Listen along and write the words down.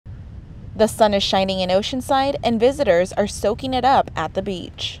The sun is shining in Oceanside and visitors are soaking it up at the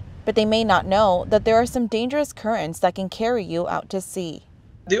beach. But they may not know that there are some dangerous currents that can carry you out to sea.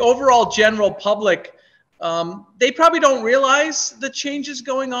 The overall general public, they probably don't realize the changes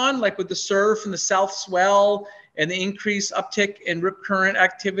going on, like with the surf and the south swell and the increased uptick in rip current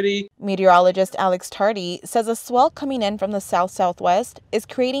activity. Meteorologist Alex Tardy says a swell coming in from the south-southwest is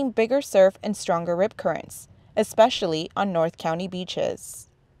creating bigger surf and stronger rip currents, especially on North County beaches.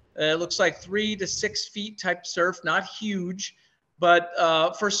 It looks like 3 to 6 feet type surf, not huge, but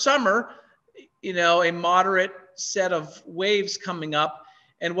for summer, a moderate set of waves coming up.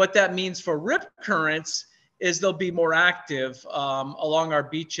 And what that means for rip currents is they'll be more active along our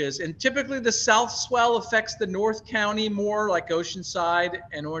beaches. And typically the south swell affects the North County more, like Oceanside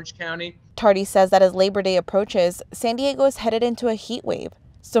and Orange County. Tardy says that as Labor Day approaches, San Diego is headed into a heat wave,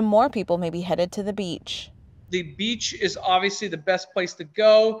 so more people may be headed to the beach. The beach is obviously the best place to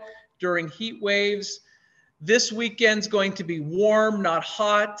go during heat waves. This weekend's going to be warm, not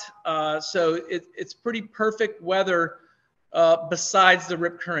hot, so it's pretty perfect weather besides the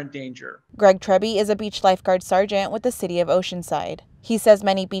rip current danger. Greg Trebby is a beach lifeguard sergeant with the city of Oceanside. He says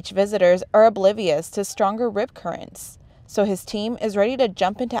many beach visitors are oblivious to stronger rip currents, so his team is ready to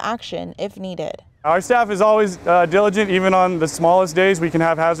jump into action if needed. Our staff is always diligent. Even on the smallest days, we can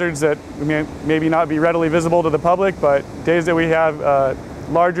have hazards that may maybe not be readily visible to the public, but days that we have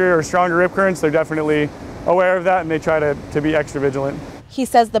larger or stronger rip currents, they're definitely aware of that and they try to be extra vigilant. He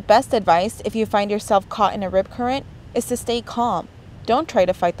says the best advice if you find yourself caught in a rip current is to stay calm. Don't try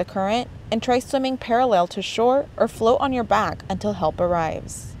to fight the current and try swimming parallel to shore or float on your back until help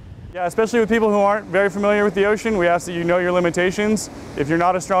arrives. Yeah, especially with people who aren't very familiar with the ocean, we ask that you know your limitations. If you're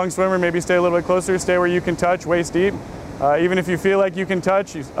not a strong swimmer, maybe stay a little bit closer, stay where you can touch, waist deep. Even if you feel like you can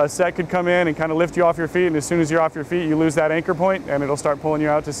touch, a set could come in and kind of lift you off your feet, and as soon as you're off your feet, you lose that anchor point and it'll start pulling you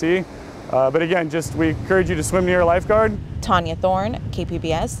out to sea. But again, we encourage you to swim near a lifeguard. Tania Thorne,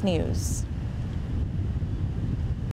 KPBS News.